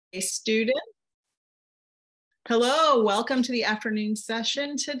Student. Hello, welcome to the afternoon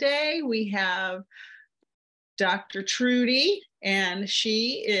session. Today we have Dr. Trudi, and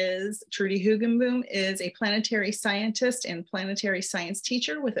Trudi Hoogenboom is a planetary scientist and planetary science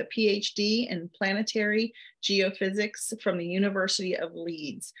teacher with a PhD in planetary geophysics from the University of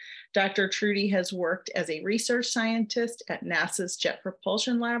Leeds. Dr. Trudi has worked as a research scientist at NASA's Jet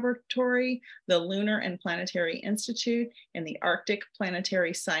Propulsion Laboratory, the Lunar and Planetary Institute, and the Arctic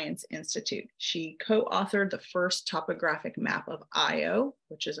Planetary Science Institute. She co-authored the first topographic map of Io,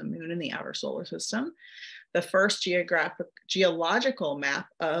 which is a moon in the outer solar system, the first geological map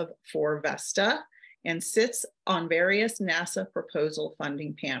of Vesta, and sits on various NASA proposal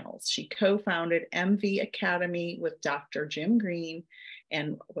funding panels. She co-founded MV Academy with Dr. Jim Green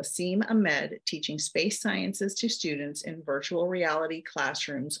and Wasim Ahmed, teaching space sciences to students in virtual reality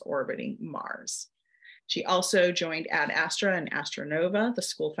classrooms orbiting Mars. She also joined Ad Astra and Astronova, the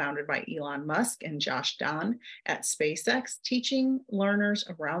school founded by Elon Musk and Josh Dahn at SpaceX, teaching learners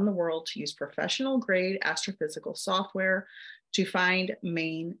around the world to use professional grade astrophysical software to find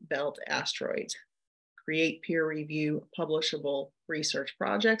main belt asteroids, create peer review publishable research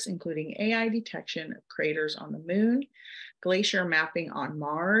projects, including AI detection of craters on the moon, glacier mapping on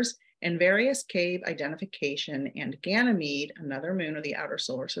Mars, and various cave identification and Ganymede, another moon of the outer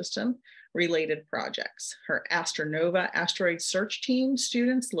solar system, related projects. Her Astronova asteroid search team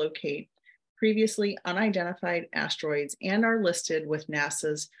students locate previously unidentified asteroids and are listed with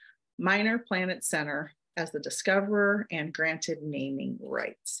NASA's Minor Planet Center as the discoverer and granted naming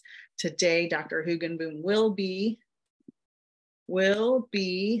rights. Today, Dr. Hoogenboom will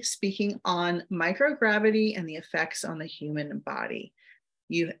be speaking on microgravity and the effects on the human body.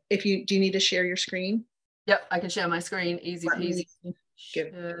 Do you need to share your screen? Yep, I can share my screen. Easy peasy.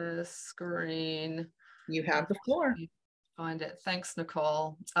 Share screen. You have the floor. Find it. Thanks,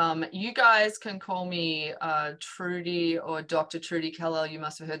 Nicole. You guys can call me Trudi or Dr. Trudi Keller. You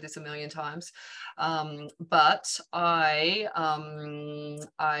must have heard this a million times. But I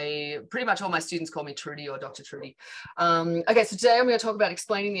pretty much all my students call me Trudi or Dr. Trudi. Okay, so today I'm going to talk about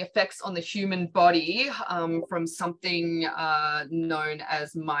explaining the effects on the human body from something known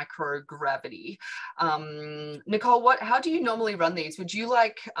as microgravity. Nicole, how do you normally run these? Would you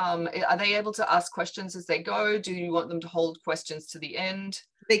like, are they able to ask questions as they go? Do you want them to hold questions to the end?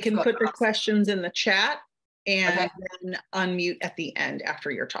 They can put their questions in the chat and then unmute at the end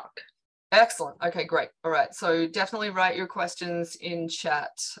after your talk. Excellent. Okay, great. All right. So definitely write your questions in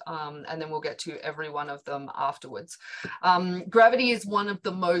chat and then we'll get to every one of them afterwards. Gravity is one of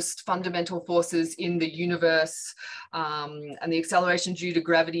the most fundamental forces in the universe, and the acceleration due to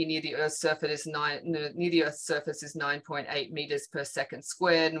gravity near the Earth's surface is 9.8 meters per second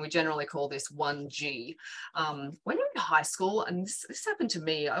squared, and we generally call this 1G. When you're in high school, and this happened to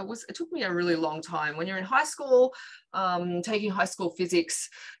me, it took me a really long time. When you're in high school, taking high school physics,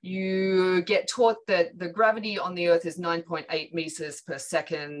 you get taught that the gravity on the Earth is 9.8 meters per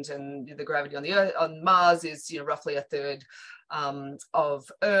second, and the gravity on Mars is roughly a third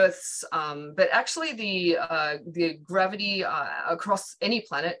of Earth's. But actually, the gravity across any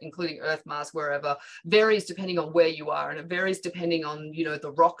planet, including Earth, Mars, wherever, varies depending on where you are, and it varies depending on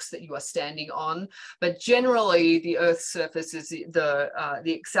the rocks that you are standing on. But generally, the Earth's surface is the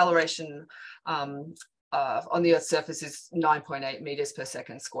acceleration on the Earth's surface is 9.8 meters per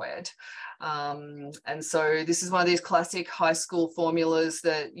second squared. And so this is one of these classic high school formulas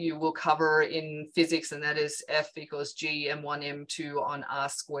that you will cover in physics, and that is F equals G m1 m2 on r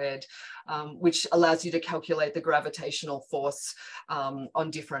squared, which allows you to calculate the gravitational force on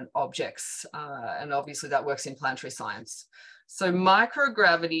different objects. And obviously that works in planetary science. So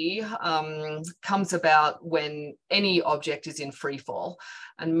microgravity comes about when any object is in free fall.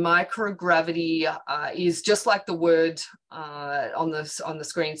 And microgravity is just like the word on the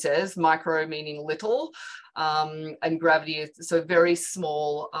screen says, micro meaning little, and gravity is so very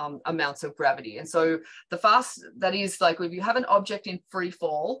small amounts of gravity. And so that is like if you have an object in free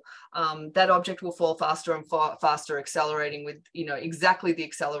fall, that object will fall faster and faster, accelerating with exactly the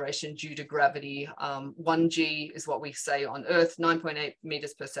acceleration due to gravity. 1G is what we say on Earth, 9.8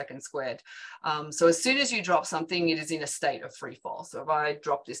 meters per second squared. So as soon as you drop something, it is in a state of free fall. So if I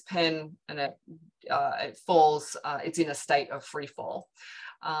drop this pen and it falls, it's in a state of free fall.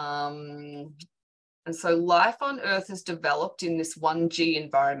 And so life on Earth is developed in this 1G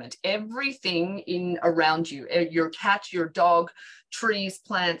environment. Everything around you, your cat, your dog, trees,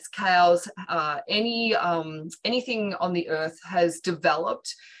 plants, cows, anything on the Earth has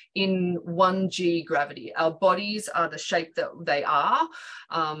developed in 1G gravity. Our bodies are the shape that they are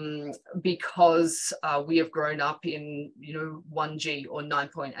because we have grown up in, 1G or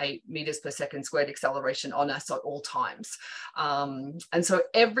 9.8 meters per second squared acceleration on us at all times. And so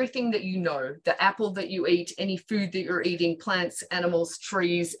everything that you know, the apple that you eat, any food that you're eating, plants, animals,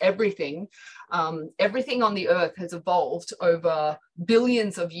 trees, everything on the earth has evolved over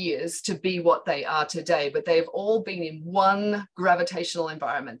billions of years to be what they are today, but they've all been in one gravitational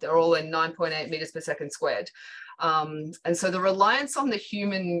environment. They're all in 9.8 meters per second squared. And so the reliance on the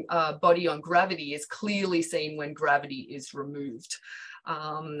human body on gravity is clearly seen when gravity is removed.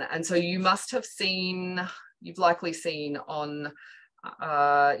 And so you must have seen, you've likely seen on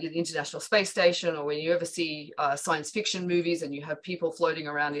the International Space Station, or when you ever see science fiction movies and you have people floating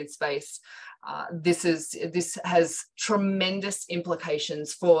around in space, this has tremendous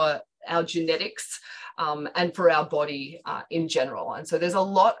implications for our genetics and for our body in general. And so there's a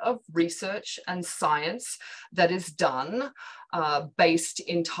lot of research and science that is done based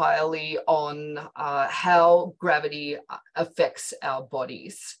entirely on how gravity affects our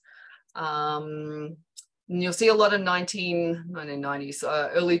bodies. And you'll see a lot of 1990s,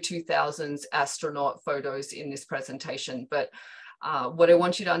 early 2000s astronaut photos in this presentation. But what I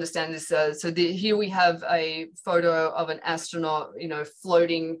want you to understand is, here we have a photo of an astronaut,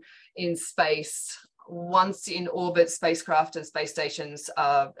 floating in space. Once in orbit, spacecraft and space stations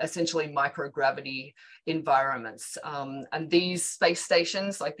are essentially microgravity environments. And these space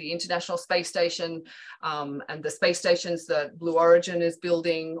stations, like the International Space Station and the space stations that Blue Origin is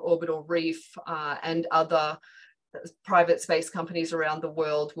building, Orbital Reef, and other private space companies around the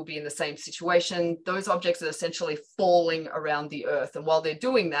world will be in the same situation. Those objects are essentially falling around the Earth. And while they're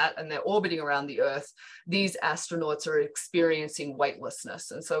doing that and they're orbiting around the Earth, these astronauts are experiencing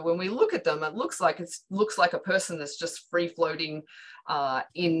weightlessness. And so when we look at them, it looks like a person that's just free floating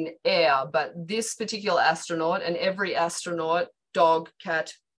in air. But this particular astronaut, and every astronaut, dog,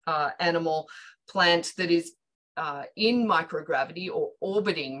 cat, animal, plant that is in microgravity or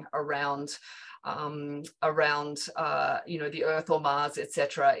orbiting around the Earth or Mars,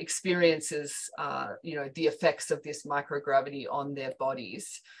 etc., experiences the effects of this microgravity on their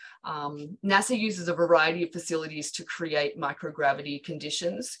bodies. NASA uses a variety of facilities to create microgravity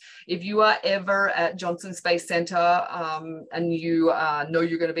conditions. If you are ever at Johnson Space Center and you know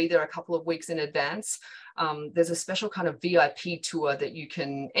you're going to be there a couple of weeks in advance, there's a special kind of VIP tour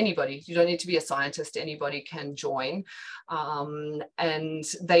that anybody, you don't need to be a scientist, anybody can join. And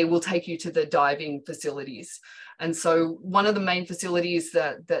they will take you to the diving facilities. And so one of the main facilities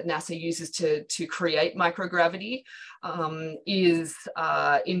that NASA uses to create microgravity is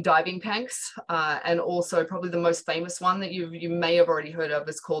in diving tanks. And also probably the most famous one that you may have already heard of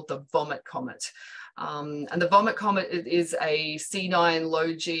is called the Vomit Comet. And the Vomit Comet is a C9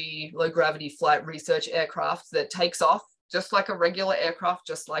 low gravity flight research aircraft that takes off just like a regular aircraft,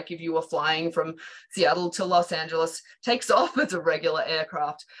 just like if you were flying from Seattle to Los Angeles, takes off as a regular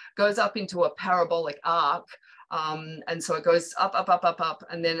aircraft, goes up into a parabolic arc. And so it goes up, up, up, up, up.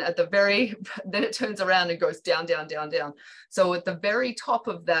 And then then it turns around and goes down, down, down, down. So at the very top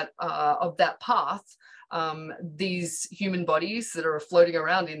of that path, these human bodies that are floating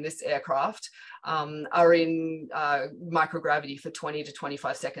around in this aircraft are in microgravity for 20 to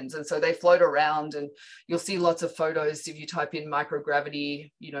 25 seconds. And so they float around, and you'll see lots of photos. If you type in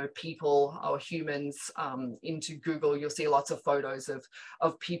microgravity, people or humans into Google, you'll see lots of photos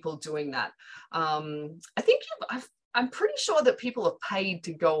of people doing that. I think I'm pretty sure that people are paid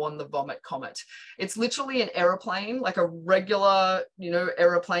to go on the Vomit Comet. It's literally an aeroplane, like a regular,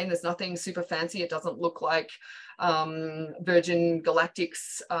 aeroplane. There's nothing super fancy. It doesn't look like Virgin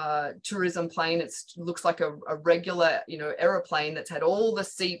Galactic's tourism plane. It looks like a regular, aeroplane that's had all the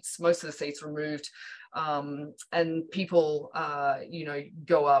seats, most of the seats removed. And people,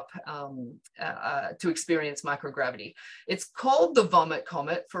 go up to experience microgravity. It's called the Vomit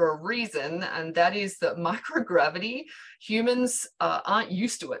Comet for a reason, and that is that microgravity, humans aren't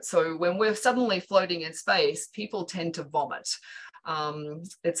used to it. So when we're suddenly floating in space, people tend to vomit.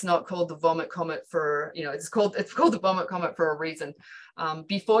 It's not called the Vomit Comet for, it's called the Vomit Comet for a reason.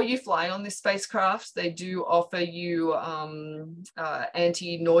 Before you fly on this spacecraft, they do offer you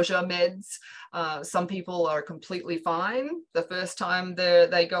anti-nausea meds. Some people are completely fine the first time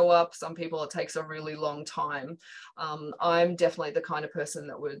they go up. Some people, it takes a really long time. I'm definitely the kind of person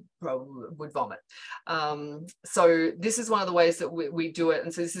that would vomit. So this is one of the ways that we do it.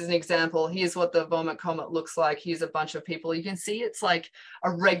 And so this is an example. Here's what the Vomit Comet looks like. Here's a bunch of people. You can see It's like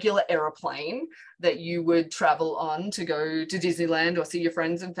a regular aeroplane that you would travel on to go to Disneyland or see your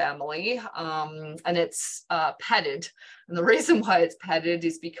friends and family. And it's padded. And the reason why it's padded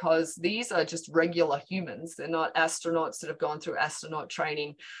is because these are just regular humans. They're not astronauts that have gone through astronaut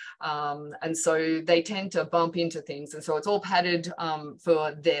training. And so they tend to bump into things. And so it's all padded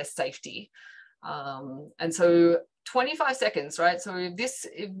for their safety. And so 25 seconds, right? So if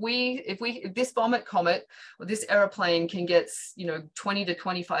this Vomit Comet or this aeroplane can get, 20 to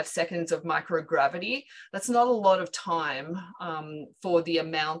 25 seconds of microgravity, that's not a lot of time for the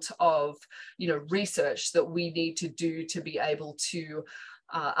amount of, research that we need to do to be able to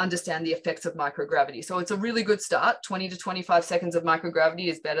understand the effects of microgravity. So it's a really good start. 20 to 25 seconds of microgravity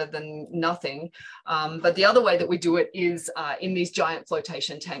is better than nothing. But the other way that we do it is in these giant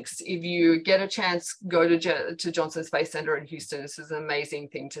flotation tanks. If you get a chance, go to Johnson Space Center in Houston. This is an amazing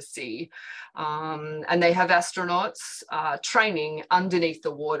thing to see. And they have astronauts training underneath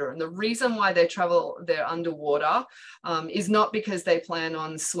the water. And the reason why they travel there underwater is not because they plan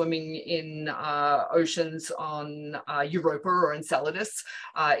on swimming in oceans on Europa or Enceladus.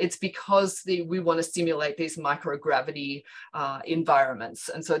 It's because we want to simulate these microgravity environments.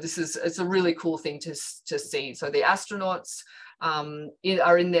 And so it's a really cool thing to see. So the astronauts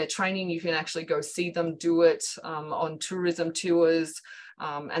are in their training. You can actually go see them do it on tourism tours.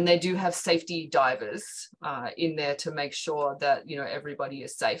 And they do have safety divers in there to make sure that, everybody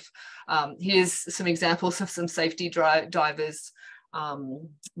is safe. Here's some examples of some safety divers.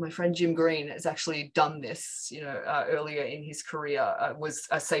 My friend Jim Green has actually done this, earlier in his career, was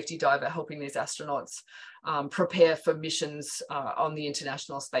a safety diver helping these astronauts prepare for missions on the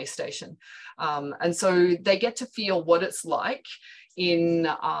International Space Station. And so they get to feel what it's like in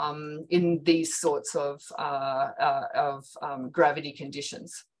these sorts of gravity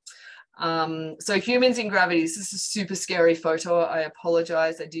conditions. So humans in gravity, this is a super scary photo. I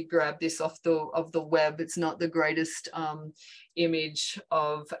apologize. I did grab this off the web. It's not the greatest image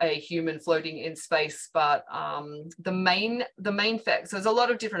of a human floating in space, but the main effects, there's a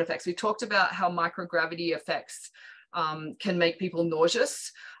lot of different effects. We talked about how microgravity effects can make people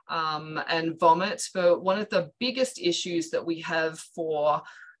nauseous and vomit, but one of the biggest issues that we have for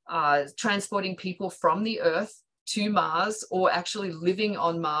transporting people from the Earth to Mars or actually living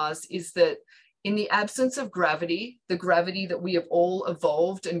on Mars is that in the absence of gravity, the gravity that we have all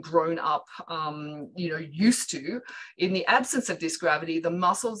evolved and grown up, used to, in the absence of this gravity, the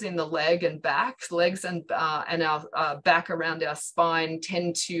muscles in the legs and our back around our spine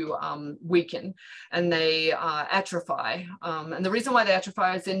tend to weaken and they atrophy. And the reason why they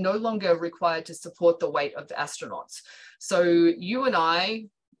atrophy is they're no longer required to support the weight of the astronauts. So you and I,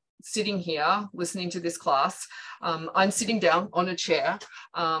 sitting here listening to this class, I'm sitting down on a chair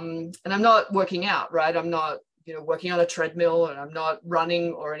and I'm not working out, right? I'm not working on a treadmill and I'm not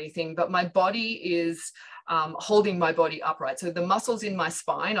running or anything, but my body is holding my body upright. So the muscles in my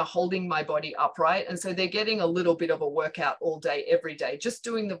spine are holding my body upright. And so they're getting a little bit of a workout all day, every day, just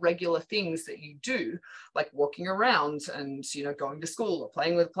doing the regular things that you do, like walking around and, going to school or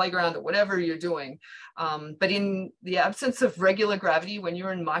playing with the playground or whatever you're doing. But in the absence of regular gravity, when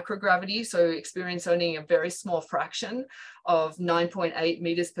you're in microgravity, so experience only a very small fraction of 9.8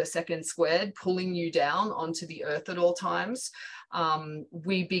 meters per second squared, pulling you down onto the Earth at all times,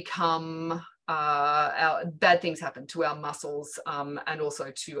 we become bad things happen to our muscles and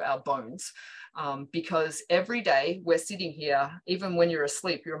also to our bones. Because every day we're sitting here, even when you're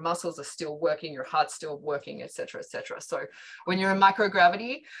asleep, your muscles are still working, your heart's still working, et cetera, et cetera. So when you're in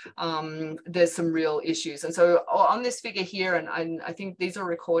microgravity, there's some real issues. And so on this figure here, and I think these are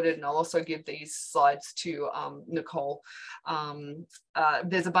recorded, and I'll also give these slides to Nicole,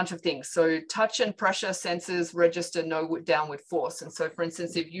 there's a bunch of things. So touch and pressure sensors register no downward force. And so for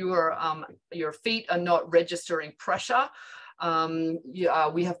instance, if your feet are not registering pressure,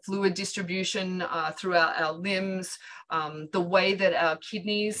 we have fluid distribution throughout our limbs. The way that our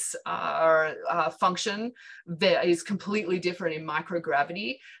kidneys function is completely different in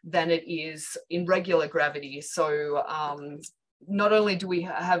microgravity than it is in regular gravity. So not only do we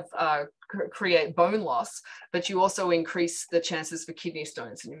create bone loss, but you also increase the chances for kidney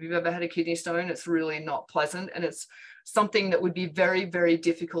stones. And if you've ever had a kidney stone, it's really not pleasant. And it's something that would be very, very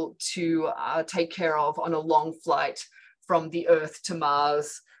difficult to take care of on a long flight from the Earth to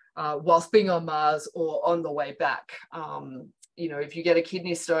Mars, whilst being on Mars or on the way back. If you get a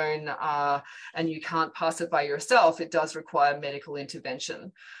kidney stone and you can't pass it by yourself, it does require medical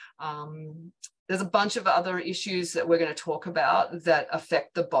intervention. There's a bunch of other issues that we're going to talk about that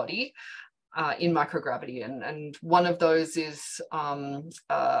affect the body. in microgravity, and one of those is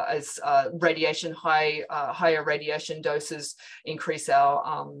radiation, higher radiation doses increase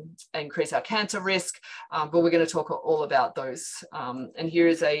our cancer risk, but we're going to talk all about those. And here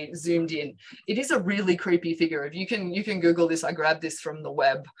is a zoomed in. It is a really creepy figure. If you can Google this, I grabbed this from the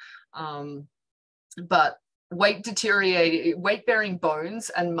web, but weight-bearing bones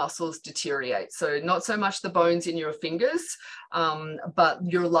and muscles deteriorate. So not so much the bones in your fingers, but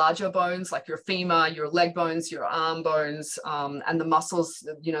your larger bones like your femur, your leg bones, your arm bones, and the muscles,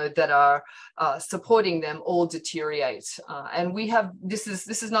 that are supporting them all deteriorate. And we have, this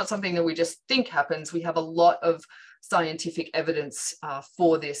is not something that we just think happens. We have a lot of scientific evidence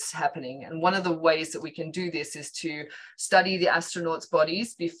for this happening. And one of the ways that we can do this is to study the astronauts'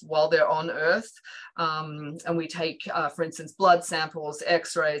 bodies while they're on Earth. And we take, for instance, blood samples,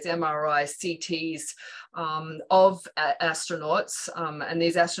 X-rays, MRIs, CTs of astronauts. And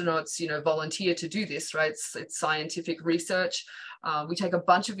these astronauts, volunteer to do this, right? It's scientific research. We take a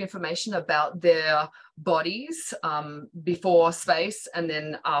bunch of information about their bodies before space and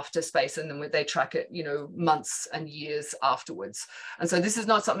then after space, and then they track it, months and years afterwards. And so this is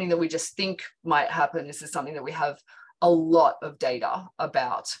not something that we just think might happen. This is something that we have a lot of data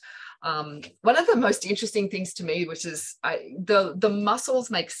about. One of the most interesting things to me, which is the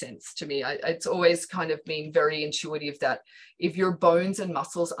muscles make sense to me. It's always kind of been very intuitive that if your bones and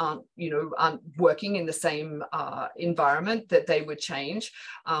muscles aren't working in the same environment, that they would change.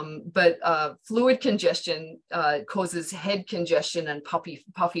 But fluid congestion causes head congestion and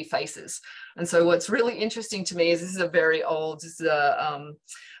puffy faces. And so what's really interesting to me is this is a very old, this is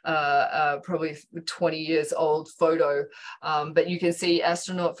probably 20 years old photo, but you can see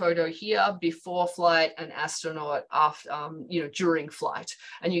astronaut photo here before flight and astronaut after, during flight,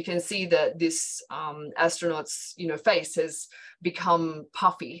 and you can see that this astronaut's face has become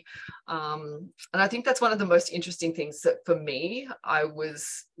puffy, and I think that's one of the most interesting things that for me I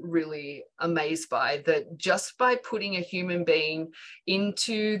was really amazed by, that just by putting a human being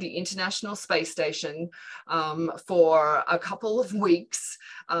into the International Space Station for a couple of weeks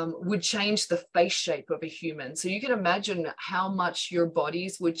would change the face shape of a human. So you can imagine how much your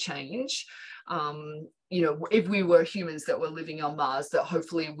bodies would change, if we were humans that were living on Mars, that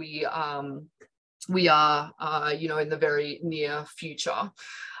hopefully we are, in the very near future.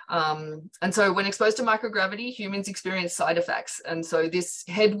 And so when exposed to microgravity, humans experience side effects. And so this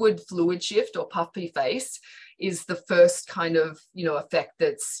headward fluid shift or puffy face is the first kind of, effect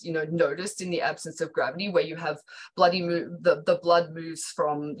that's, noticed in the absence of gravity, where you have the blood moves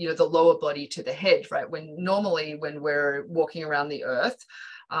from, the lower body to the head, right? When normally when we're walking around the Earth,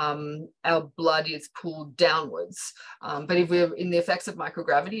 our blood is pulled downwards. But if we're in the effects of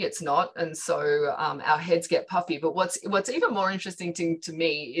microgravity, it's not. And so our heads get puffy. But what's even more interesting to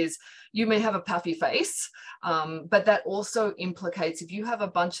me is you may have a puffy face, but that also implicates if you have a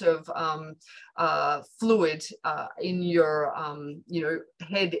bunch of fluid in your,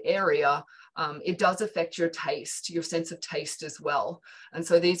 head area, it does affect your taste, your sense of taste as well. And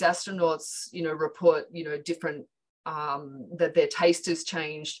so these astronauts, report, different that their taste has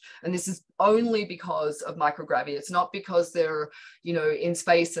changed, and this is only because of microgravity. It's not because they're in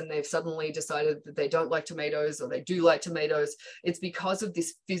space and they've suddenly decided that they don't like tomatoes or they do like tomatoes. It's because of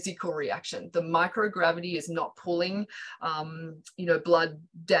this physical reaction. The microgravity is not pulling blood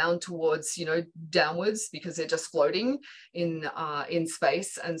down towards downwards, because they're just floating in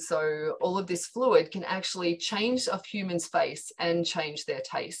space. And so all of this fluid can actually change a human's face and change their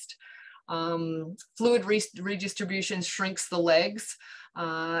taste. Fluid redistribution shrinks the legs,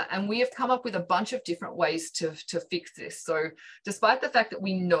 and we have come up with a bunch of different ways to fix this. So despite the fact that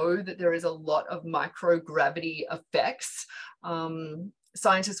we know that there is a lot of microgravity effects,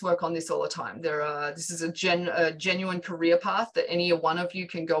 scientists work on this all the time. This is a genuine career path that any one of you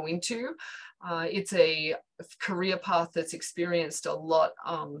can go into. It's a career path that's experienced a lot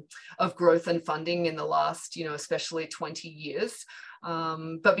of growth and funding in the last, especially 20 years.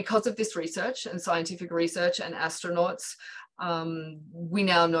 But because of this research and scientific research and astronauts, we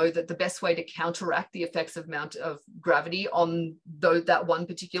now know that the best way to counteract the effects of gravity on that one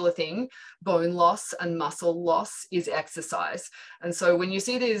particular thing, bone loss and muscle loss, is exercise. And so when you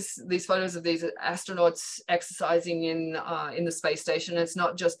see these photos of these astronauts exercising in the space station, it's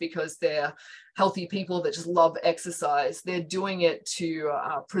not just because they're healthy people that just love exercise. They're doing it to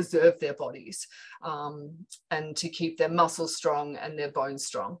preserve their bodies and to keep their muscles strong and their bones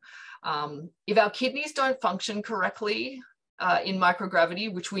strong. If our kidneys don't function correctly in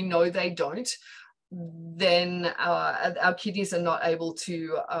microgravity, which we know they don't, then our kidneys are not able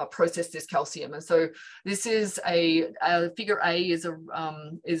to process this calcium. And so this is figure A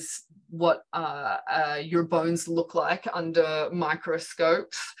is what your bones look like under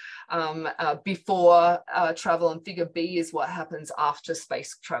microscopes before travel, and figure B is what happens after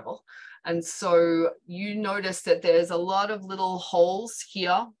space travel. And so you notice that there's a lot of little holes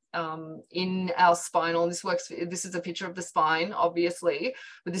here in our spinal. And this is a picture of the spine, obviously,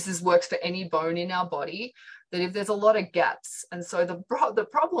 but works for any bone in our body, that if there's a lot of gaps. And so the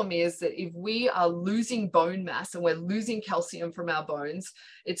problem is that if we are losing bone mass and we're losing calcium from our bones,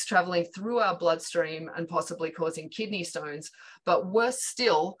 it's traveling through our bloodstream and possibly causing kidney stones. But worse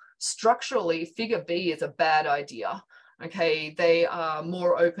still, structurally, figure B is a bad idea. Okay, they are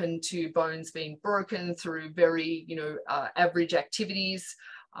more open to bones being broken through very, average activities.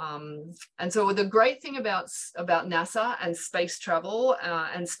 And so the great thing about NASA and space travel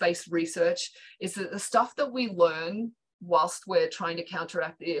and space research is that the stuff that we learn whilst we're trying to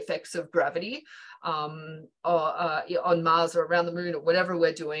counteract the effects of gravity on Mars or around the moon or whatever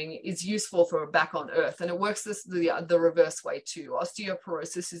we're doing is useful for back on Earth. And it works the reverse way too.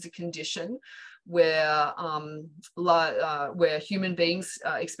 Osteoporosis is a condition where human beings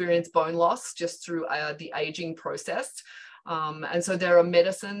experience bone loss just through the aging process. And so there are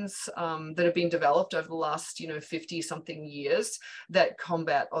medicines that have been developed over the last 50 something years that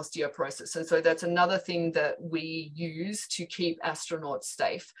combat osteoporosis. And so that's another thing that we use to keep astronauts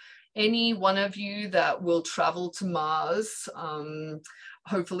safe. Any one of you that will travel to Mars,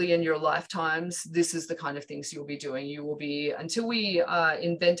 hopefully in your lifetimes, this is the kind of things you'll be doing. You will be, until we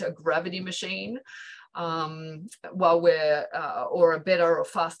invent a gravity machine, or a better or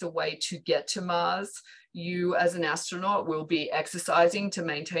faster way to get to Mars, you as an astronaut will be exercising to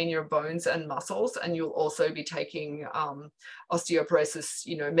maintain your bones and muscles, and you'll also be taking osteoporosis,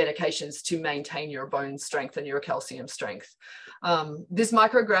 medications to maintain your bone strength and your calcium strength. This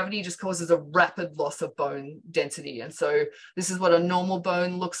microgravity just causes a rapid loss of bone density. And so this is what a normal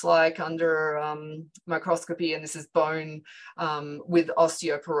bone looks like under microscopy, and this is bone with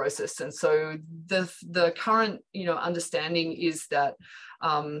osteoporosis. And so the current, understanding is that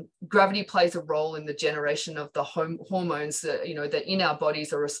gravity plays a role in the generation of the hormones that, that in our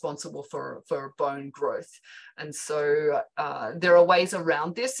bodies are responsible for bone growth. And so there are ways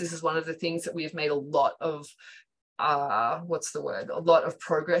around this. This is one of the things that we've made a lot of a lot of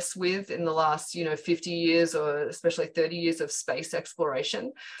progress with in the last 50 years or especially 30 years of space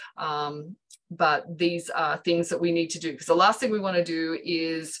exploration. But these are things that we need to do, because the last thing we want to do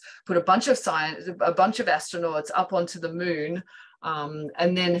is put a bunch of astronauts up onto the moon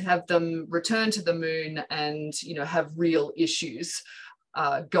and then have them return to the moon and have real issues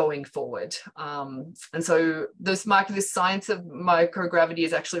going forward. And so this science of microgravity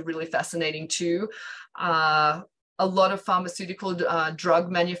is actually really fascinating too. A lot of pharmaceutical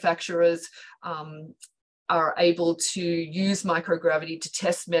drug manufacturers are able to use microgravity to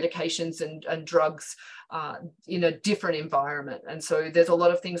test medications and drugs in a different environment. And so there's a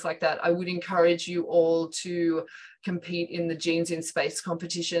lot of things like that. I would encourage you all to compete in the Genes in Space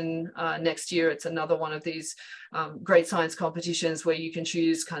competition next year. It's another one of these great science competitions where you can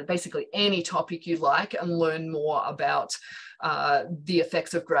choose kind of basically any topic you like and learn more about the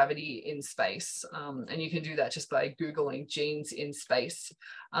effects of gravity in space. And you can do that just by Googling Genes in Space.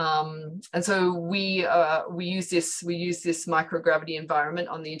 And so we use this microgravity environment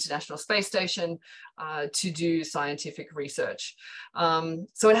on the International Space Station to do scientific research.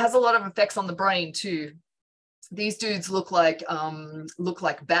 So it has a lot of effects on the brain too. These dudes look like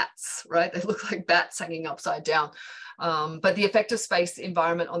bats, right? They look like bats hanging upside down. But the effect of space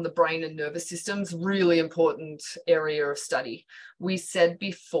environment on the brain and nervous systems, really important area of study. We said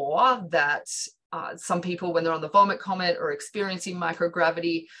before that some people, when they're on the Vomit Comet or experiencing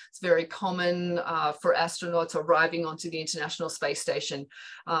microgravity, it's very common for astronauts arriving onto the International Space Station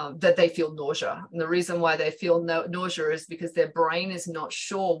that they feel nausea. And the reason why they feel nausea is because their brain is not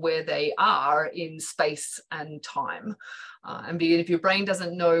sure where they are in space and time. And if your brain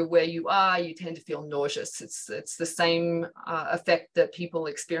doesn't know where you are, you tend to feel nauseous. It's the same effect that people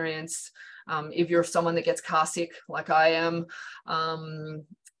experience if you're someone that gets car sick, like I am.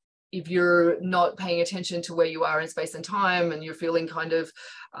 If you're not paying attention to where you are in space and time, and you're feeling kind of,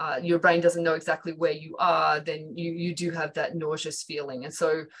 your brain doesn't know exactly where you are, then you do have that nauseous feeling. And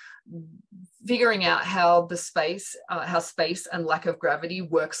so figuring out how space and lack of gravity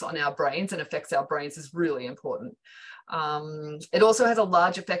works on our brains and affects our brains is really important. It also has a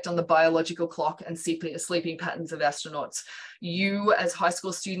large effect on the biological clock and sleeping patterns of astronauts. You as high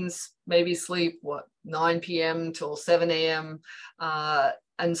school students maybe sleep, what, 9 p.m. till 7 a.m.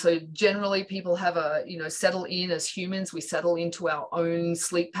 And so generally people have a, settle in as humans, we settle into our own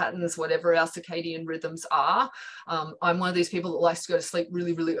sleep patterns, whatever our circadian rhythms are. I'm one of these people that likes to go to sleep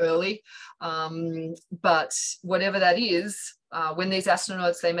really, really early. But whatever that is, when these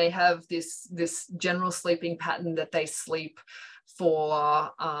astronauts, they may have this general sleeping pattern that they sleep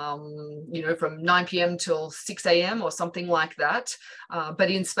for, from 9 p.m. till 6 a.m. or something like that. But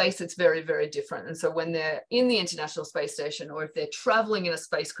in space, it's very, very different. And so when they're in the International Space Station, or if they're traveling in a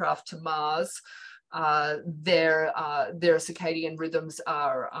spacecraft to Mars, their circadian rhythms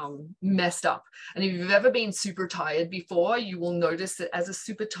are messed up. And if you've ever been super tired before, you will notice that as a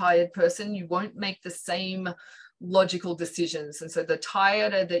super tired person, you won't make the same logical decisions. And so the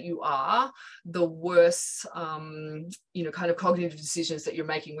tireder that you are, the worse, kind of cognitive decisions that you're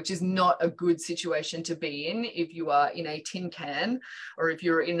making, which is not a good situation to be in if you are in a tin can, or if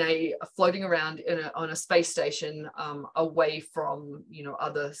you're in floating around on a space station away from,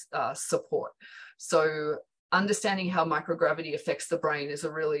 other support. So understanding how microgravity affects the brain is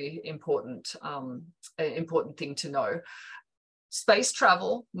a really important thing to know. Space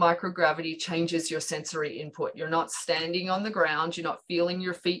travel, microgravity changes your sensory input. You're not standing on the ground, you're not feeling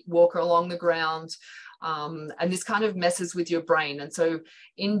your feet walk along the ground, and this kind of messes with your brain. And so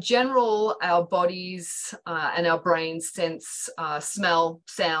in general, our bodies and our brains sense smell,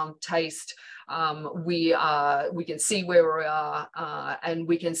 sound, taste. We can see where we are, and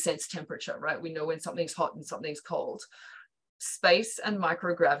we can sense temperature, right? We know when something's hot and something's cold. Space and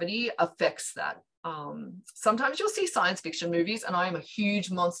microgravity affects that. Sometimes you'll see science fiction movies, and I am a huge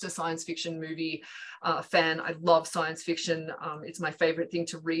monster science fiction movie fan. I love science fiction. It's my favorite thing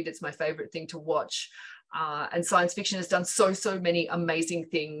to read. It's my favorite thing to watch. And science fiction has done so many amazing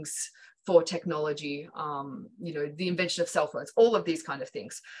things for technology, the invention of cell phones, all of these kind of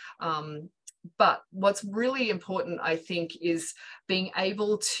things. But what's really important, I think, is being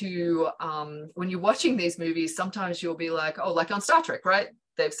able to, when you're watching these movies, sometimes you'll be like, oh, like on Star Trek, right?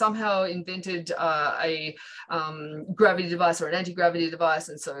 They've somehow invented a gravity device or an anti-gravity device.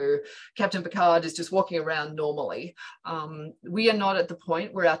 And so Captain Picard is just walking around normally. We are not at the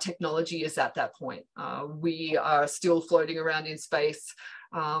point where our technology is at that point. We are still floating around in space.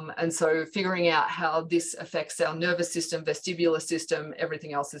 And so figuring out how this affects our nervous system, vestibular system,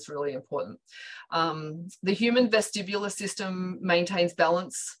 everything else is really important. The human vestibular system maintains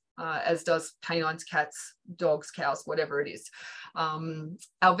balance, as does canines, cats, dogs, cows, whatever it is.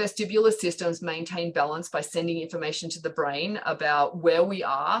 Our vestibular systems maintain balance by sending information to the brain about where we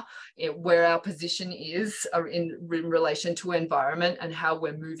are, where our position is in relation to environment, and how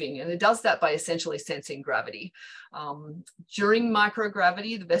we're moving. And it does that by essentially sensing gravity. During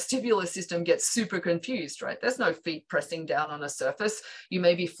microgravity, the vestibular system gets super confused, right? There's no feet pressing down on a surface. You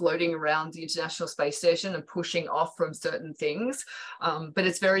may be floating around the International Space Station and pushing off from certain things, but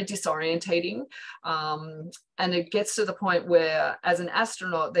it's very disorientating. And it gets to the point where, as an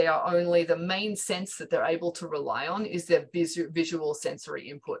astronaut, they are only, the main sense that they're able to rely on is their visual sensory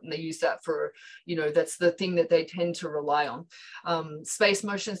input. And they use that for, that's the thing that they tend to rely on. Space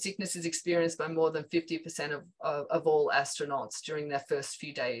motion sickness is experienced by more than 50% of all astronauts during their first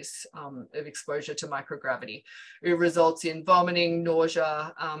few days of exposure to microgravity. It results in vomiting,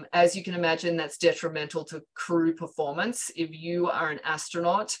 nausea. As you can imagine, that's detrimental to crew performance. If you are an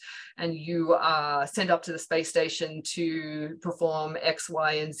astronaut and you are sent up to the space station to perform X,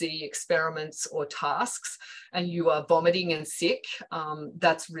 Y, and Z experiments or tasks, and you are vomiting and sick,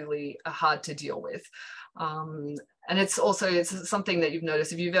 that's really hard to deal with. And it's something that you've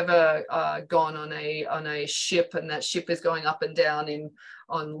noticed if you've ever gone on a ship and that ship is going up and down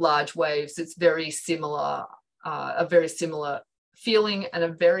on large waves. It's very similar, a very similar feeling and a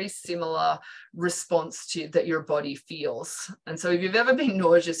very similar response to that your body feels. And so if you've ever been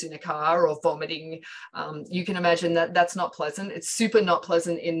nauseous in a car or vomiting, you can imagine that that's not pleasant. It's super not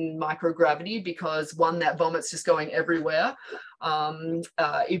pleasant in microgravity because, one, that vomit's just going everywhere.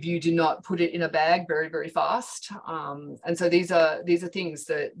 If you do not put it in a bag very, very fast. And so these are things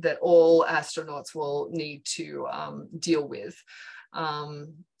that all astronauts will need to deal with.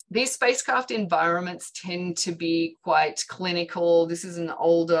 These spacecraft environments tend to be quite clinical. This is an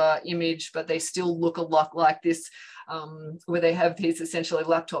older image, but they still look a lot like this, where they have these essentially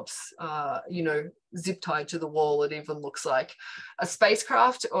laptops, zip tied to the wall, it even looks like. A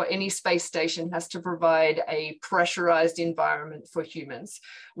spacecraft or any space station has to provide a pressurized environment for humans.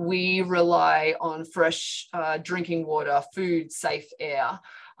 We rely on fresh drinking water, food, safe air.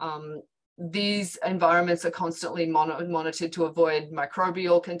 these environments are constantly monitored to avoid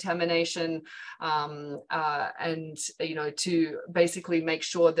microbial contamination, and to basically make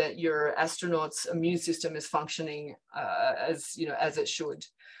sure that your astronaut's immune system is functioning as it should.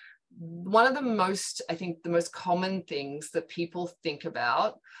 One of the most common things that people think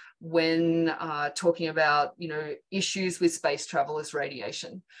about when talking about issues with space travel is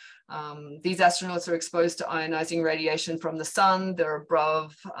radiation. These astronauts are exposed to ionizing radiation from the sun. They're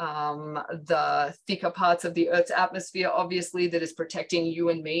above the thicker parts of the Earth's atmosphere, obviously, that is protecting you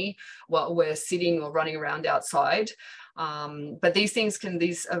and me while we're sitting or running around outside. But these things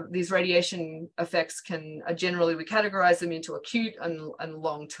these radiation effects can generally, we categorize them into acute and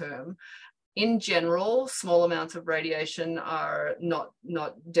long term. In general, small amounts of radiation are not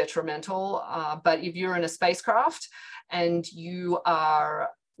detrimental, but if you're in a spacecraft and you're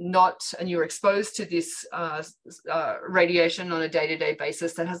exposed to this radiation on a day-to-day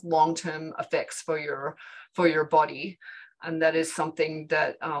basis, that has long-term effects for your body, and that is something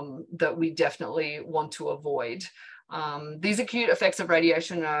that we definitely want to avoid. These acute effects of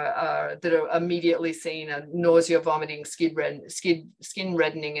radiation that are immediately seen are nausea, vomiting, skin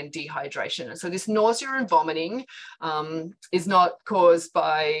reddening, and dehydration. And so this nausea and vomiting is not caused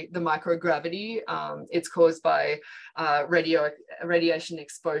by the microgravity. It's caused by radiation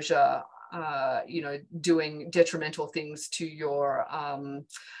exposure, doing detrimental things to your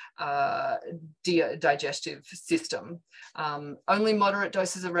digestive system. Only moderate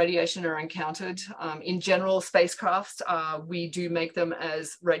doses of radiation are encountered. In general, spacecrafts, we do make them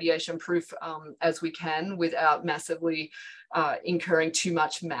as radiation proof as we can without massively incurring too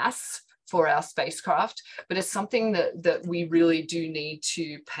much mass for our spacecraft, but it's something that we really do need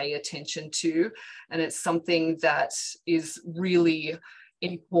to pay attention to, and it's something that is really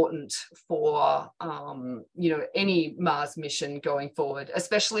important for any Mars mission going forward,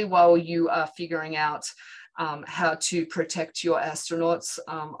 especially while you are figuring out how to protect your astronauts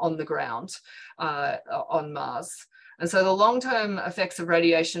on the ground on Mars. And so the long-term effects of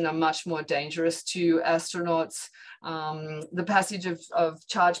radiation are much more dangerous to astronauts. The passage of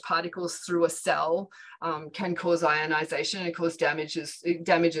charged particles through a cell can cause ionization. It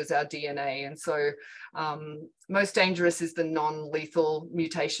damages our DNA. And so most dangerous is the non-lethal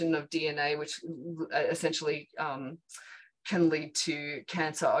mutation of DNA, which essentially can lead to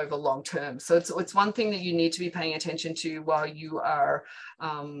cancer over long term. So it's one thing that you need to be paying attention to while you are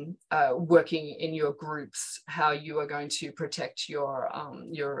working in your groups, how you are going to protect your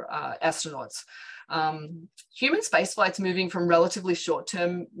astronauts. Human spaceflight's moving from relatively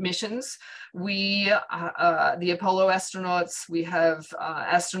short-term missions. The Apollo astronauts, we have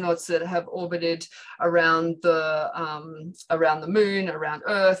astronauts that have orbited around the moon, around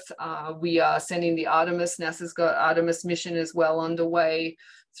Earth. We are sending the Artemis. NASA's got Artemis mission is well underway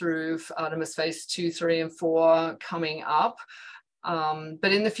through Artemis phase 2, 3, and 4 coming up.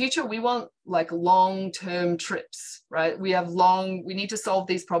 But in the future, we want like long-term trips, right? We need to solve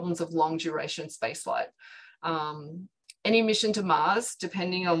these problems of long duration spaceflight. Any mission to Mars,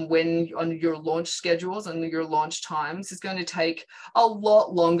 depending on your launch schedules and your launch times, is going to take a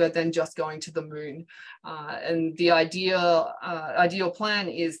lot longer than just going to the moon. And the ideal plan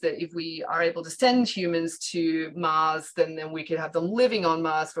is that if we are able to send humans to Mars, then we could have them living on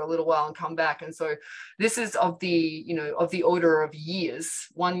Mars for a little while and come back. And so this is of the order of years,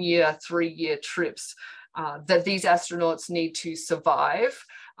 1 year, 3-year trips that these astronauts need to survive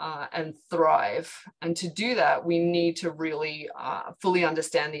and thrive. And to do that, we need to really fully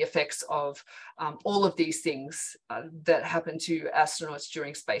understand the effects of all of these things that happen to astronauts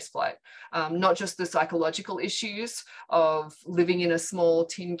during spaceflight. Not just the psychological issues of living in a small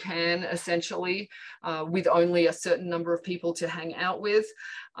tin can, essentially, with only a certain number of people to hang out with,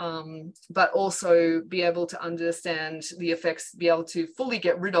 but also be able to understand the effects, be able to fully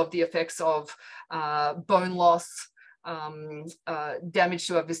get rid of the effects of bone loss, damage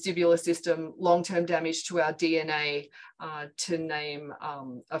to our vestibular system, long-term damage to our DNA, to name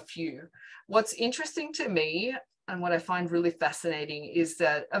a few. What's interesting to me and what I find really fascinating is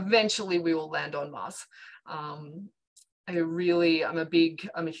that eventually we will land on Mars. I'm a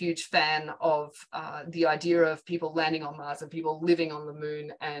huge fan of the idea of people landing on Mars and people living on the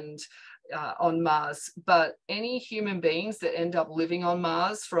moon and on Mars, but any human beings that end up living on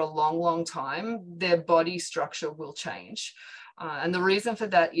Mars for a long, long time, their body structure will change. And the reason for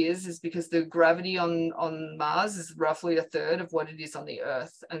that is because the gravity on Mars is roughly 1/3 of what it is on the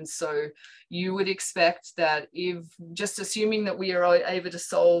Earth. And so you would expect that if, just assuming that we are able to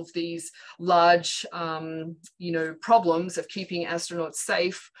solve these large, problems of keeping astronauts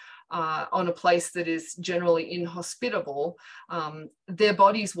safe, on a place that is generally inhospitable, their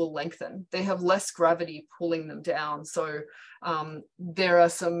bodies will lengthen. They have less gravity pulling them down. So there are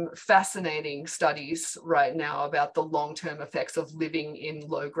some fascinating studies right now about the long-term effects of living in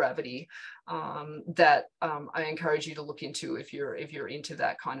low gravity that I encourage you to look into if you're into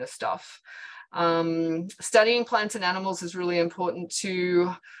that kind of stuff. Studying plants and animals is really important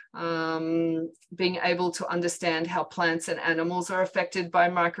too. Being able to understand how plants and animals are affected by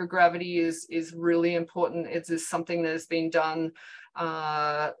microgravity is really important. It is something that has been done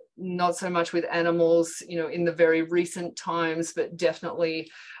not so much with animals, in the very recent times, but definitely,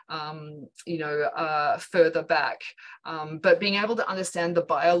 further back. But being able to understand the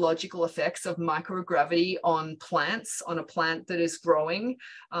biological effects of microgravity on plants, on a plant that is growing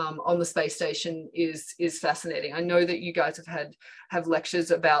on the space station is fascinating. I know that you guys have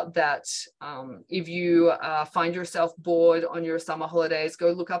lectures about that. If you find yourself bored on your summer holidays,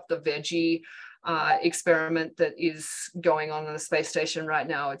 go look up the veggie experiment that is going on the space station right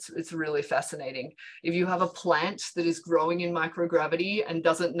now. It's really fascinating. If you have a plant that is growing in microgravity and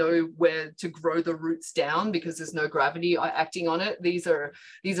doesn't know where to grow the roots down because there's no gravity acting on it, these are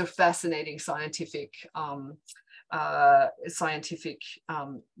fascinating scientific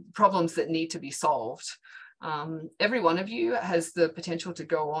problems that need to be solved. Every one of you has the potential to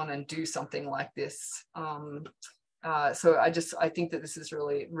go on and do something like this. So I think that this is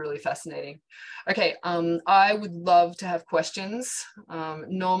really, really fascinating. Okay, I would love to have questions.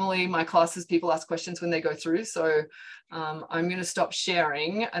 Normally my classes, people ask questions when they go through. So I'm going to stop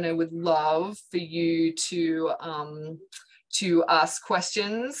sharing, and I would love for you to ask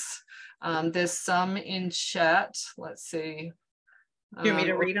questions. There's some in chat. Let's see. Do you want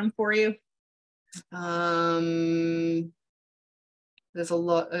me to read them for you? There's a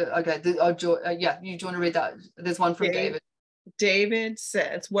lot. Okay. Yeah, you do want to read that? There's one from David. David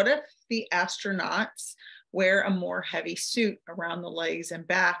says, what if the astronauts wear a more heavy suit around the legs and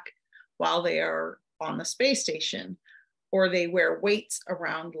back while they are on the space station, or they wear weights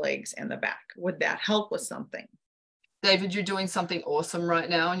around legs and the back? Would that help with something? David, you're doing something awesome right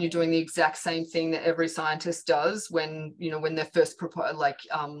now, and you're doing the exact same thing that every scientist does when they're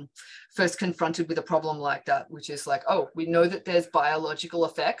first confronted with a problem like that, which is like, oh, we know that there's biological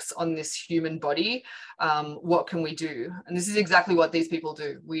effects on this human body. What can we do? And this is exactly what these people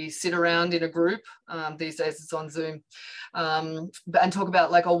do. We sit around in a group, these days it's on Zoom, and talk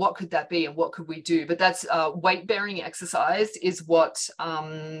about like, oh, what could that be and what could we do? But that's weight-bearing exercise is what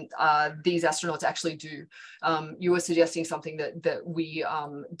these astronauts actually do. You were suggesting something that we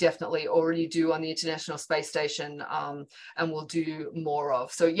definitely already do on the International Space Station, and will do more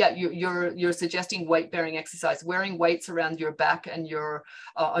of. So yeah, you're suggesting weight-bearing exercise, wearing weights around your back and your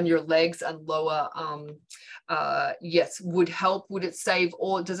on your legs and lower. Yes, would help. Would it save,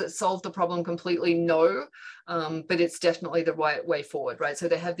 or does it solve the problem completely? No, but it's definitely the right way forward, right? So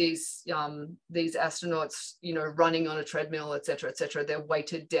they have these astronauts, running on a treadmill, et cetera, et cetera. They're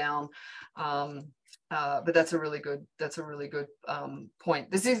weighted down. But that's a really good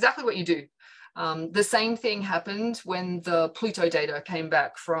point. This is exactly what you do. The same thing happened when the Pluto data came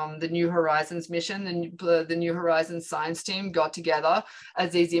back from the New Horizons mission. The New Horizons science team got together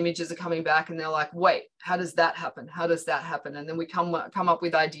as these images are coming back, and they're like, wait, how does that happen? How does that happen? And then we come up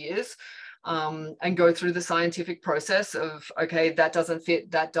with ideas and go through the scientific process of, okay, that doesn't fit,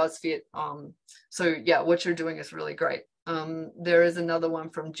 that does fit. So yeah, what you're doing is really great. There is another one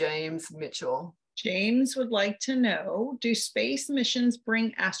from James Mitchell. James would like to know, do space missions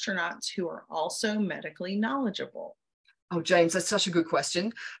bring astronauts who are also medically knowledgeable? Oh, James, that's such a good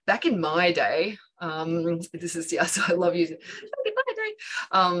question. Back in my day, this is, yes, I love you.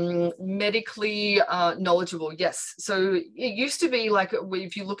 Medically knowledgeable, yes. So it used to be like,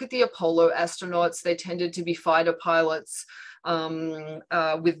 if you look at the Apollo astronauts, they tended to be fighter pilots.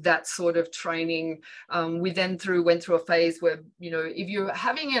 With that sort of training, we then went through a phase where, if you're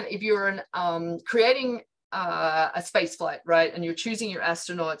creating a space flight, right, and you're choosing your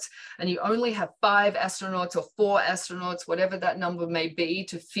astronauts, and you only have 5 astronauts or 4 astronauts, whatever that number may be,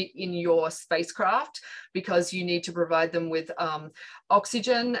 to fit in your spacecraft, because you need to provide them with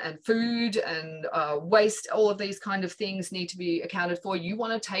oxygen and food and waste. All of these kind of things need to be accounted for. You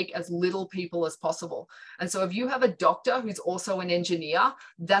want to take as little people as possible. And so if you have a doctor who's also an engineer,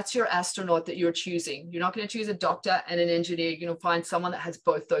 that's your astronaut that you're choosing. You're not going to choose a doctor and an engineer. You're going to find someone that has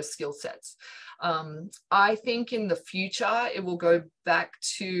both those skill sets. I think in the future it will go back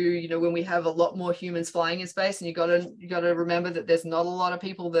to, when we have a lot more humans flying in space, and you got to remember that there's not a lot of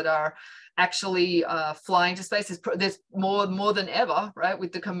people that are actually flying to space. There's more than ever, right?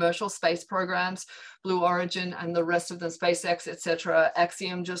 With the commercial space programs, Blue Origin and the rest of them, SpaceX, etc.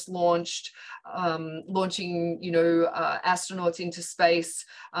 Axiom just launching, astronauts into space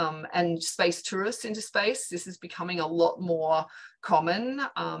and space tourists into space. This is becoming a lot more common,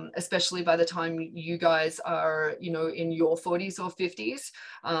 especially by the time you guys are, in your 40s or 50s.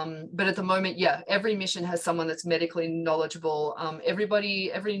 But at the moment, yeah, every mission has someone that's medically knowledgeable.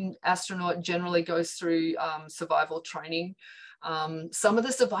 Every astronaut generally goes through survival training. Some of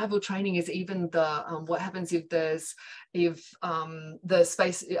the survival training is even what happens if the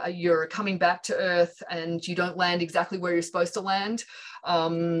space, you're coming back to Earth and you don't land exactly where you're supposed to land.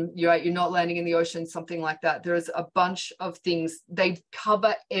 You're not landing in the ocean, something like that. There's a bunch of things. They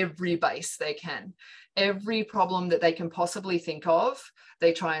cover every base they can. Every problem that they can possibly think of,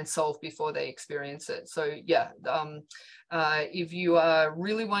 they try and solve before they experience it. So yeah, if you are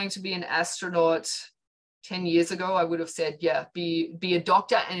really wanting to be an astronaut, 10 years ago, I would have said, yeah, be a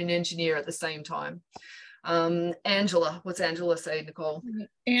doctor and an engineer at the same time. Angela, what's Angela say, Nicole?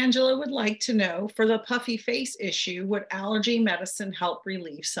 Angela would like to know, for the puffy face issue, would allergy medicine help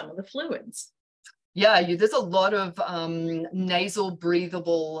relieve some of the fluids? Yeah, there's a lot of nasal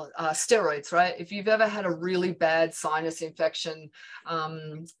breathable steroids, right? If you've ever had a really bad sinus infection,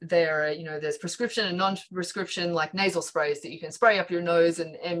 there's prescription and non-prescription, like nasal sprays that you can spray up your nose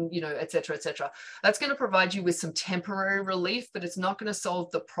and et cetera, et cetera. That's going to provide you with some temporary relief, but it's not going to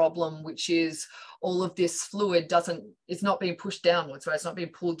solve the problem, which is all of this fluid it's not being pushed downwards, right? It's not being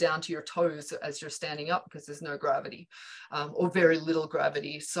pulled down to your toes as you're standing up because there's no gravity or very little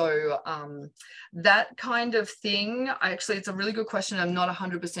gravity. So that kind of thing, it's a really good question. I'm not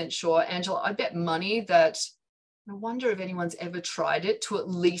 100% sure. Angela, I bet money that I wonder if anyone's ever tried it to at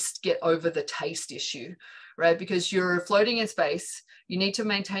least get over the taste issue, right? Because you're floating in space. You need to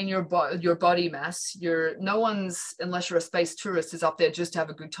maintain your body mass. No one's, unless you're a space tourist, is up there just to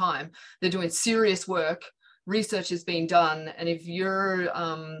have a good time. They're doing serious work. Research is being done. And if you're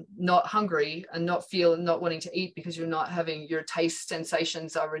not hungry and not wanting to eat because you're not having, your taste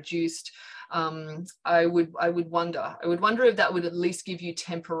sensations are reduced, I would wonder if that would at least give you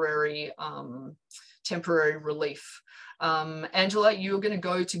temporary relief. Angela, you're going to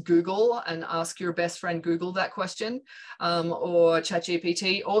go to Google and ask your best friend Google that question, or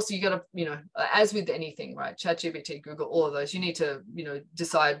ChatGPT. Also, you got to, as with anything, right? ChatGPT, Google, all of those. You need to,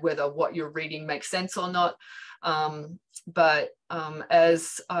 decide whether what you're reading makes sense or not. But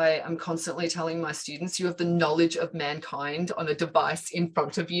as I am constantly telling my students, you have the knowledge of mankind on a device in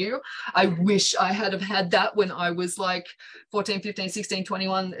front of you. I wish I had have had that when I was like 14, 15, 16,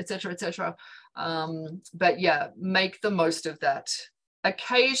 21, et cetera, et cetera. But yeah, make the most of that.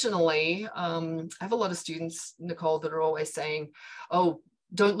 Occasionally, I have a lot of students, Nicole, that are always saying, oh,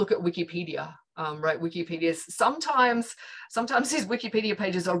 don't look at Wikipedia. Right, Wikipedia. Sometimes these Wikipedia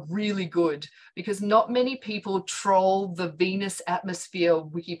pages are really good because not many people troll the Venus atmosphere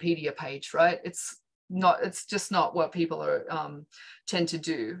Wikipedia page, right? It's just not what people are tend to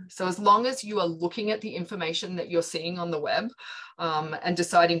do. So as long as you are looking at the information that you're seeing on the web and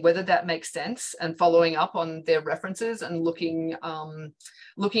deciding whether that makes sense and following up on their references and looking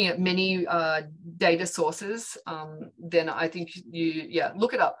at many data sources, then I think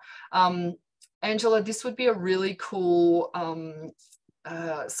look it up. Angela, this would be a really cool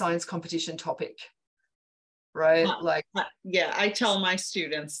science competition topic, right? Yeah, I tell my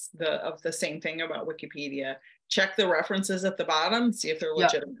students the same thing about Wikipedia. Check the references at the bottom, see if they're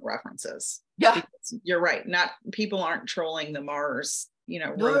legitimate references. Yeah, because you're right. People aren't trolling the Mars,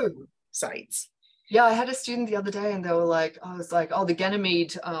 sites. Yeah, I had a student the other day and they were like, the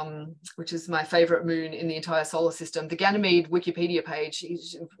Ganymede, which is my favorite moon in the entire solar system, the Ganymede Wikipedia page,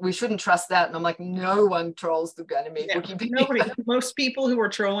 we shouldn't trust that. And I'm like, no one trolls the Ganymede Wikipedia. Nobody, most people who are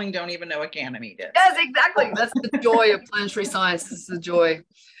trolling don't even know what Ganymede is. Yes, exactly. That's the joy of planetary science. This is the joy.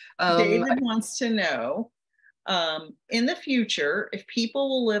 David wants to know, in the future, if people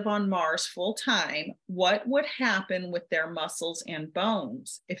will live on Mars full time, what would happen with their muscles and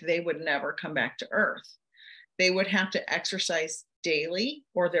bones if they would never come back to Earth? They would have to exercise daily,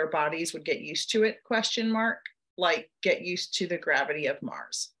 or their bodies would get used to it, ? Like get used to the gravity of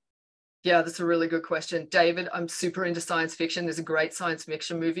Mars. Yeah, that's a really good question. David, I'm super into science fiction. There's a great science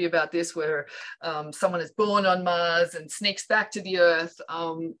fiction movie about this where someone is born on Mars and sneaks back to the Earth.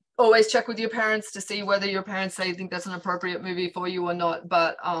 always check with your parents to see whether your parents say think that's an appropriate movie for you or not.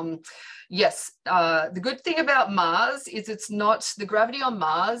 But yes, the good thing about Mars is it's not, the gravity on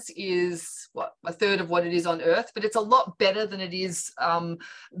Mars is what, a third of what it is on Earth, but it's a lot better than it is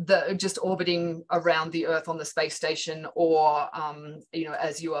just orbiting around the Earth on the space station, or you know,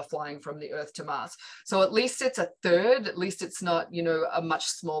 as you are flying from the Earth to Mars. So at least it's a third, at least it's not, you know, a much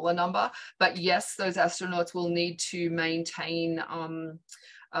smaller number. But yes, those astronauts will need to maintain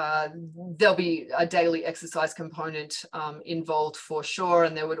there'll be a daily exercise component involved for sure,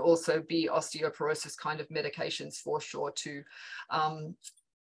 and there would also be osteoporosis kind of medications for sure too.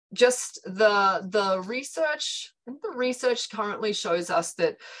 Just the research, I think the research currently shows us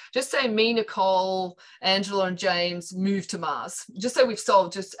that, just say me, Nicole, Angela, and James move to Mars. Just say we've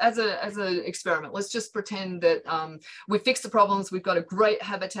solved, just as an experiment, let's just pretend that we fixed the problems, we've got a great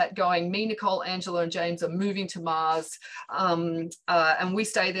habitat going. Me, Nicole, Angela, and James are moving to Mars, and we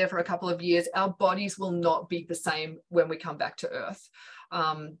stay there for a couple of years. Our bodies will not be the same when we come back to Earth.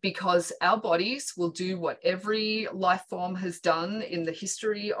 Because our bodies will do what every life form has done in the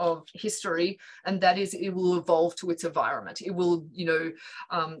history of history, and that is it will evolve to its environment. It will, you know,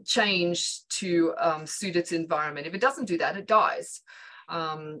 change to suit its environment. If it doesn't do that, it dies.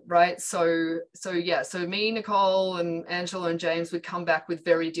 Right, so yeah, so me, Nicole, and Angela, and James would come back with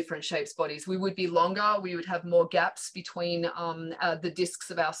very different shapes bodies. We would be longer, we would have more gaps between the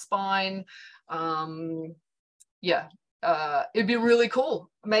discs of our spine. Yeah, it'd be really cool.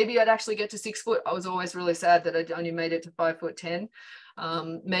 Maybe I'd actually get to 6 foot. I was always really sad that I'd only made it to 5'10".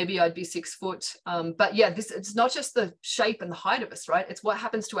 Maybe I'd be 6 foot. But yeah, it's not just the shape and the height of us, right? It's what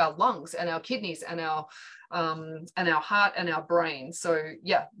happens to our lungs and our kidneys and our heart and our brain. So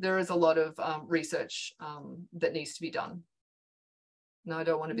yeah, there is a lot of research that needs to be done. No, I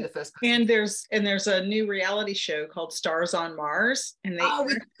don't want to be the first person. And there's a new reality show called Stars on Mars, and they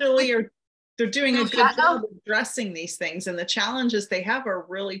they're doing a good job of addressing these things, and the challenges they have are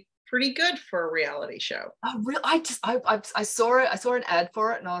really pretty good for a reality show. I saw it. I saw an ad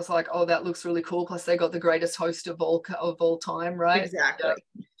for it, and I was like, "Oh, that looks really cool." Plus, they got the greatest host of all time, right? Exactly.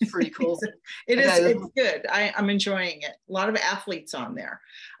 Yeah, pretty cool. It's good. I'm enjoying it. A lot of athletes on there.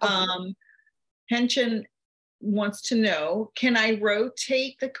 Henshin wants to know: can I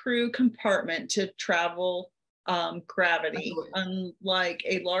rotate the crew compartment to travel gravity? Unlike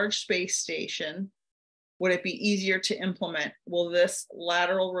a large space station, would it be easier to implement? Will this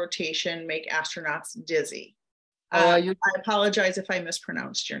lateral rotation make astronauts dizzy? I apologize if I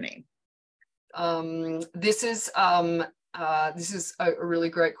mispronounced your name. This is a really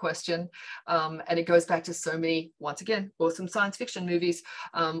great question, and it goes back to so many, once again, awesome science fiction movies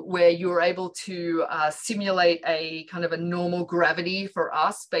where you're able to simulate a kind of a normal gravity for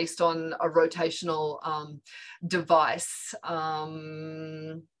us based on a rotational device.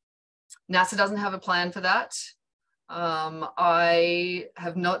 NASA doesn't have a plan for that. I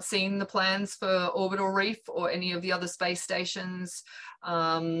have not seen the plans for Orbital Reef or any of the other space stations.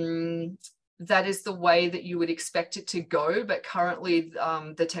 That is the way that you would expect it to go, but currently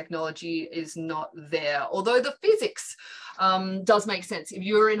the technology is not there. Although the physics does make sense. If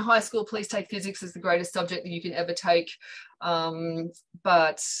you're in high school, please take physics as the greatest subject that you can ever take.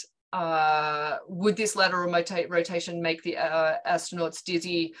 But would this lateral rotation make the astronauts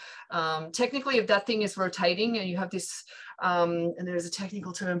dizzy? Technically, if that thing is rotating and you have this, and there's a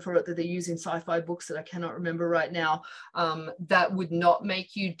technical term for it that they use in sci-fi books that I cannot remember right now, that would not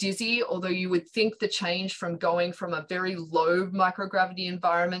make you dizzy, although you would think the change from going from a very low microgravity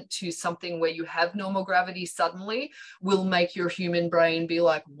environment to something where you have normal gravity suddenly will make your human brain be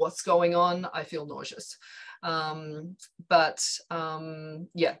like, what's going on? I feel nauseous.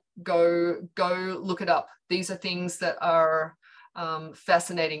 Yeah, go look it up. These are things that are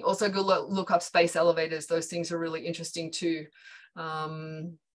fascinating. Also go look up space elevators. Those things are really interesting too.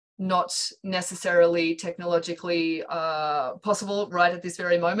 Not necessarily technologically possible right at this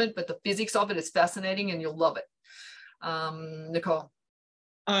very moment, but the physics of it is fascinating and you'll love it. Nicole.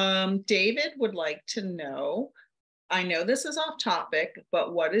 David would like to know, I know this is off topic,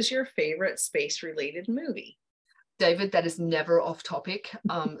 but what is your favorite space-related movie? David, that is never off topic.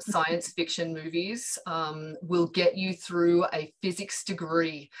 Science fiction movies will get you through a physics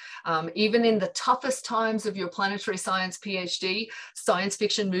degree. Even in the toughest times of your planetary science PhD, science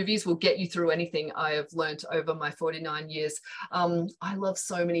fiction movies will get you through anything. I have learned over my 49 years. I love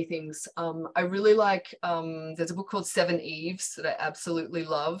so many things. I really like, there's a book called Seven Eves that I absolutely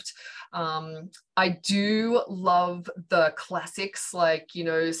loved. I I do love the classics like,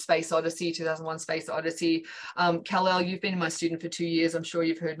 Space Odyssey, 2001 Space Odyssey. Kal-El, you've been my student for 2 years. I'm sure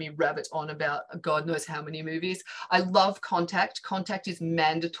you've heard me rabbit on about God knows how many movies. I love Contact. Contact is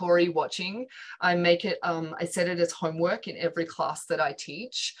mandatory watching. I set it as homework in every class that I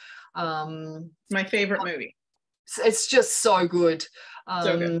teach. My favorite movie. It's just so good.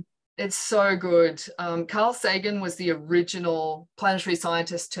 So good. It's so good. Carl Sagan was the original planetary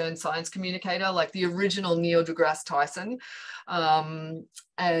scientist turned science communicator, like the original Neil deGrasse Tyson.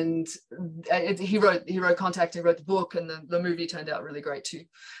 And he wrote Contact, he wrote the book, and the movie turned out really great too.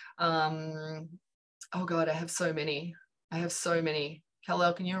 Oh God, I have so many.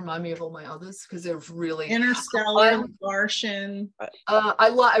 Kal-El, can you remind me of all my others? Because they're really Interstellar, The Martian.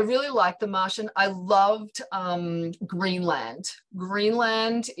 I really like The Martian. I loved Greenland.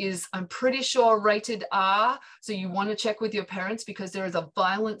 Greenland is, I'm pretty sure, rated R. So you want to check with your parents because there is a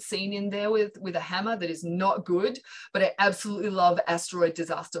violent scene in there with a hammer that is not good. But I absolutely love asteroid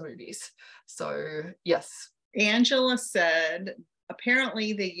disaster movies. So yes. Angela said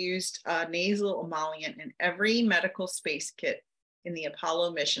apparently they used a nasal emollient in every medical space kit in the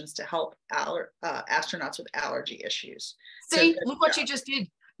Apollo missions to help astronauts with allergy issues. See, look what you just did.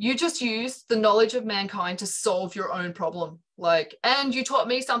 You just used the knowledge of mankind to solve your own problem. And you taught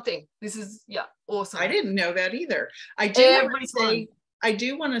me something. This is, awesome. I didn't know that either. I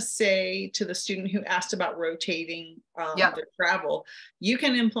do want to say to the student who asked about rotating the travel, you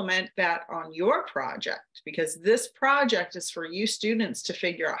can implement that on your project, because this project is for you students to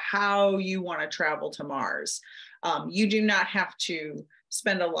figure out how you want to travel to Mars. You do not have to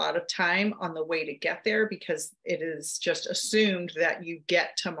spend a lot of time on the way to get there, because it is just assumed that you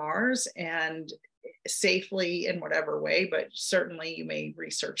get to Mars and safely in whatever way, but certainly you may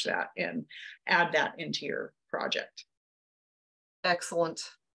research that and add that into your project. Excellent.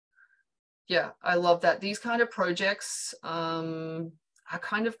 Yeah, I love that. These kind of projects are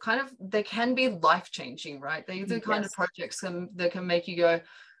kind of they can be life-changing, right? These are the kind of projects that can make you go,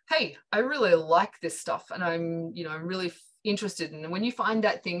 hey, I really like this stuff, and I'm really interested in. And when you find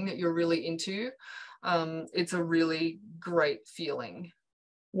that thing that you're really into, it's a really great feeling.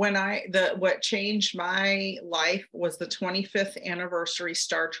 What changed my life was the 25th anniversary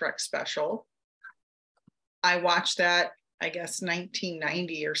Star Trek special. I watched that, I guess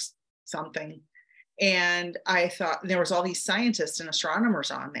 1990 or something, and I thought there was all these scientists and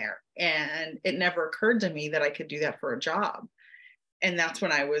astronomers on there, and it never occurred to me that I could do that for a job. And that's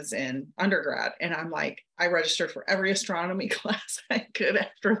when I was in undergrad, and I'm like, I registered for every astronomy class I could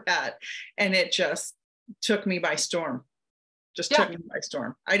after that, and it just took me by storm. Took me by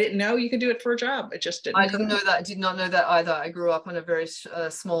storm. I didn't know you could do it for a job. It just didn't. I didn't know that. I did not know that either. I grew up on a very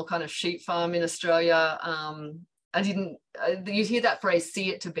small kind of sheep farm in Australia. You hear that phrase, see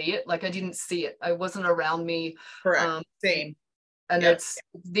it to be it. Like, I didn't see it. It wasn't around me. Correct. Same. And it's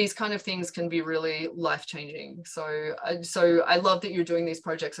these kind of things can be really life-changing. So I love that you're doing these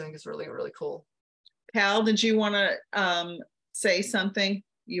projects. I think it's really, really cool. Pal, did you want to say something?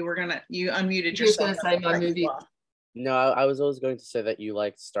 You unmuted yourself. You were going to say my movie. No, I was always going to say that you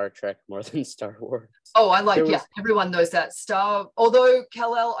liked Star Trek more than Star Wars. Oh, I like, everyone knows that. Although,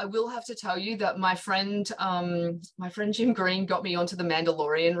 Kal-El, I will have to tell you that my friend Jim Green got me onto The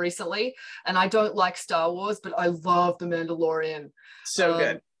Mandalorian recently, and I don't like Star Wars, but I love The Mandalorian. So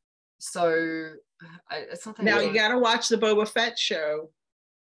good. So it's something. Now you got to watch the Boba Fett show,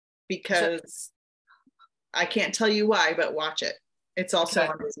 because I can't tell you why, but watch it. It's also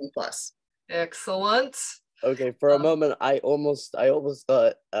on Disney Plus. Excellent. Okay, for a moment, I almost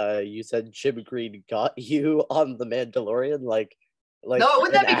thought you said Jim Green got you on The Mandalorian, like no,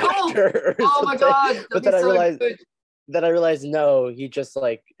 wouldn't that be cool? Oh my God! But then I realized no, he just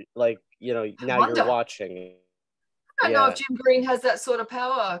now you're watching. I don't know if Jim Green has that sort of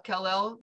power, Kal-El.